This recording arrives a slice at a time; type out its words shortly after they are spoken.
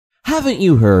Haven't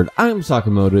you heard? I'm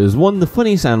Sakamoto is one of the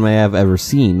funniest anime I've ever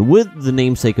seen, with the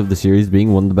namesake of the series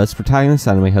being one of the best protagonists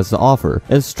anime has to offer.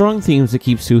 It has strong themes that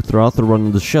keeps you throughout the run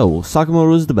of the show.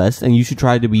 Sakamoto is the best, and you should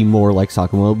try to be more like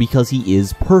Sakamoto because he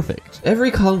is perfect.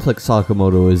 Every conflict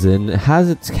Sakamoto is in has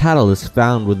its catalyst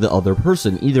found with the other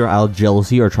person, either out of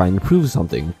jealousy or trying to prove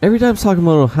something. Every time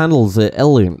Sakamoto handles it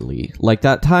elegantly, like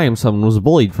that time someone was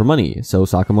bullied for money, so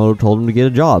Sakamoto told him to get a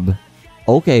job.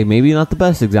 Okay, maybe not the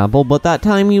best example, but that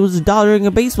time he was dodging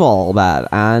a baseball bat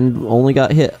and only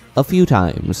got hit a few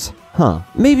times.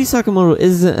 Maybe Sakamoto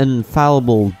isn't an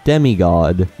infallible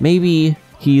demigod. Maybe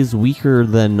he's weaker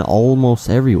than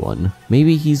almost everyone.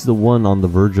 Maybe he's the one on the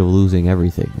verge of losing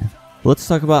everything. Let's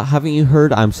talk about Haven't You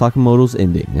Heard I'm Sakamoto's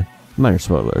ending. Minor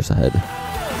spoilers ahead.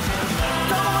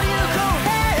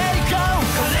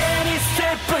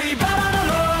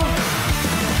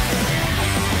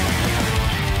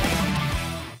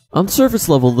 On the surface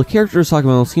level, the character of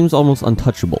Sakamoto seems almost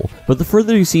untouchable, but the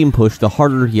further you see him push, the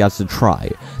harder he has to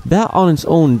try. That on its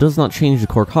own does not change the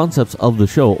core concepts of the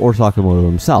show or Sakamoto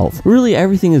himself. Really,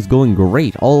 everything is going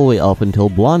great all the way up until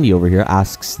Blondie over here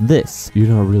asks this: "You're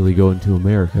not really going to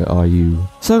America, are you?"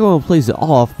 Sakamoto plays it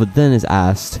off, but then is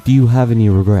asked, "Do you have any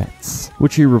regrets?"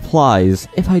 Which he replies,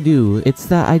 "If I do, it's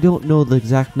that I don't know the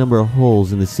exact number of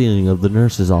holes in the ceiling of the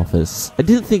nurse's office." I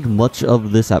didn't think much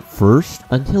of this at first,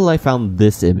 until I found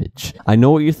this image. I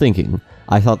know what you're thinking.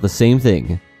 I thought the same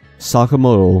thing.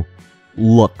 Sakamoto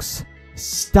looks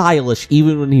stylish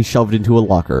even when he's shoved into a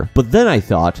locker. But then I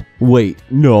thought, wait,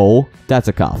 no, that's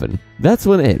a coffin. That's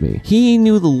when it hit me. He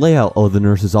knew the layout of the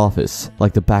nurse's office,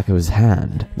 like the back of his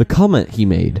hand. The comment he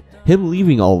made, him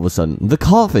leaving all of a sudden, the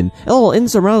coffin, it all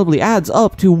insurmountably adds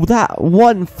up to that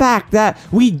one fact that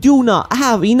we do not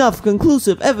have enough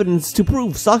conclusive evidence to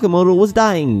prove Sakamoto was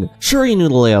dying. Sure, he knew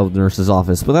the layout of the nurse's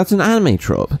office, but that's an anime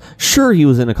trope. Sure, he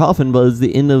was in a coffin, but it's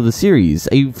the end of the series,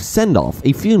 a send-off,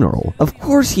 a funeral. Of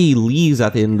course he leaves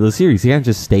at the end of the series. He can't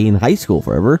just stay in high school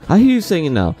forever. I hear you saying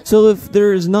it now. So if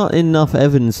there is not enough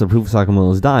evidence to prove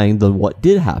Sakamoto is dying, then what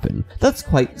did happen? That's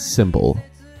quite simple.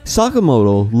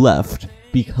 Sakamoto left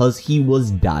because he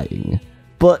was dying.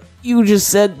 But you just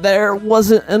said there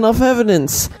wasn't enough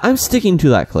evidence. I'm sticking to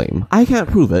that claim. I can't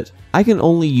prove it. I can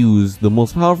only use the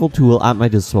most powerful tool at my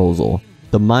disposal.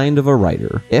 The mind of a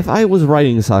writer. If I was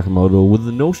writing Sakamoto with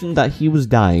the notion that he was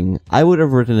dying, I would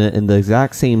have written it in the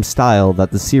exact same style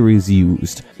that the series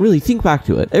used. Really, think back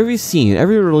to it. Every scene,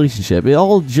 every relationship, it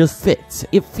all just fits.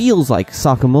 It feels like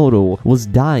Sakamoto was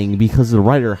dying because the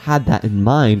writer had that in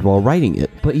mind while writing it,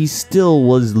 but he still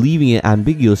was leaving it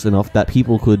ambiguous enough that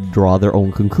people could draw their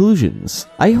own conclusions.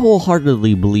 I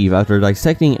wholeheartedly believe, after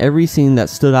dissecting every scene that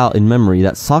stood out in memory,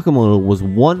 that Sakamoto was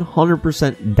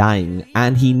 100% dying,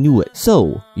 and he knew it. So,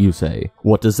 you say,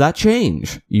 what does that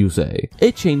change? You say,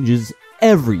 it changes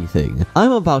everything.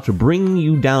 I'm about to bring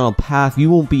you down a path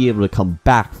you won't be able to come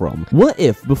back from. What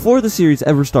if, before the series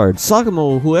ever started,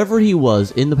 Sakamoto, whoever he was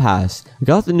in the past,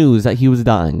 got the news that he was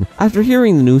dying? After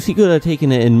hearing the news, he could have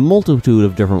taken it in multitude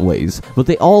of different ways, but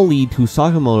they all lead to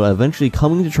Sakamoto eventually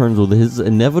coming to terms with his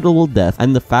inevitable death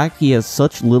and the fact he has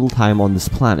such little time on this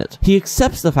planet. He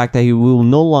accepts the fact that he will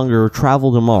no longer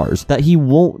travel to Mars, that he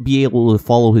won't be able to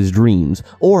follow his dreams,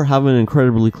 or have an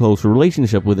incredibly close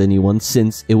relationship with anyone,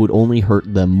 since it would only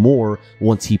hurt them more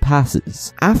once he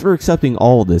passes. After accepting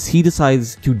all of this, he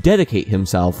decides to dedicate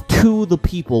himself to the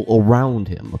people around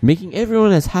him, making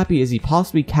everyone as happy as he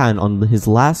possibly can on his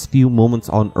last few moments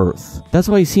on Earth. That's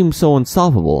why he seems so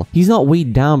unstoppable. He's not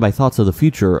weighed down by thoughts of the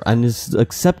future and has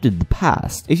accepted the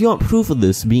past. If you want proof of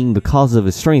this being the cause of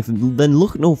his strength, then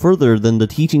look no further than the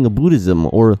teaching of Buddhism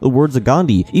or the words of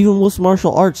Gandhi. Even most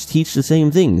martial arts teach the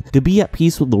same thing. To be at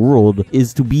peace with the world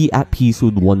is to be at peace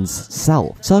with one's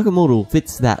self. Sakamoto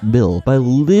fits that bill by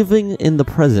living in the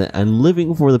present and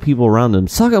living for the people around him.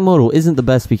 Sakamoto isn't the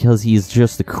best because he's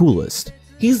just the coolest.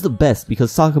 He's the best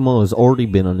because Sakamoto has already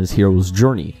been on his hero's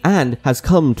journey and has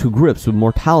come to grips with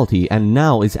mortality and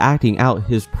now is acting out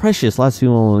his precious last few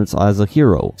moments as a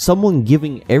hero. Someone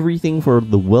giving everything for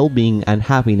the well-being and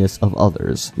happiness of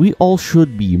others. We all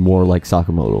should be more like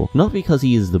Sakamoto, not because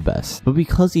he is the best, but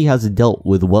because he has dealt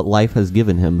with what life has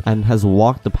given him and has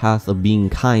walked the path of being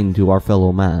kind to our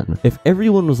fellow man. If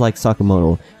everyone was like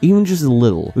Sakamoto, even just a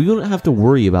little, we wouldn't have to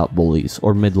worry about bullies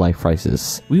or midlife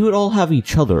crisis. We would all have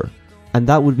each other, and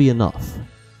that would be enough.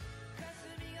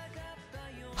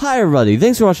 Hi everybody,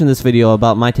 thanks for watching this video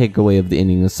about my takeaway of the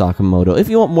ending of Sakamoto. If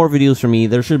you want more videos from me,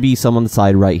 there should be some on the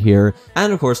side right here.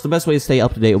 And of course, the best way to stay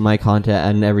up to date with my content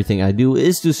and everything I do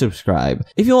is to subscribe.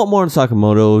 If you want more on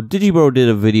Sakamoto, Digibro did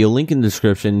a video, link in the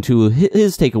description, to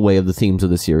his takeaway of the themes of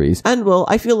the series. And well,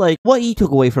 I feel like what he took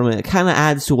away from it kind of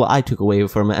adds to what I took away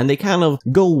from it, and they kind of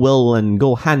go well and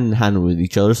go hand in hand with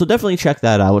each other, so definitely check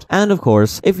that out. And of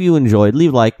course, if you enjoyed,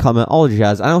 leave a like, comment, all the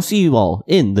jazz, and I'll see you all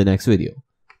in the next video.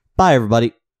 Bye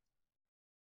everybody.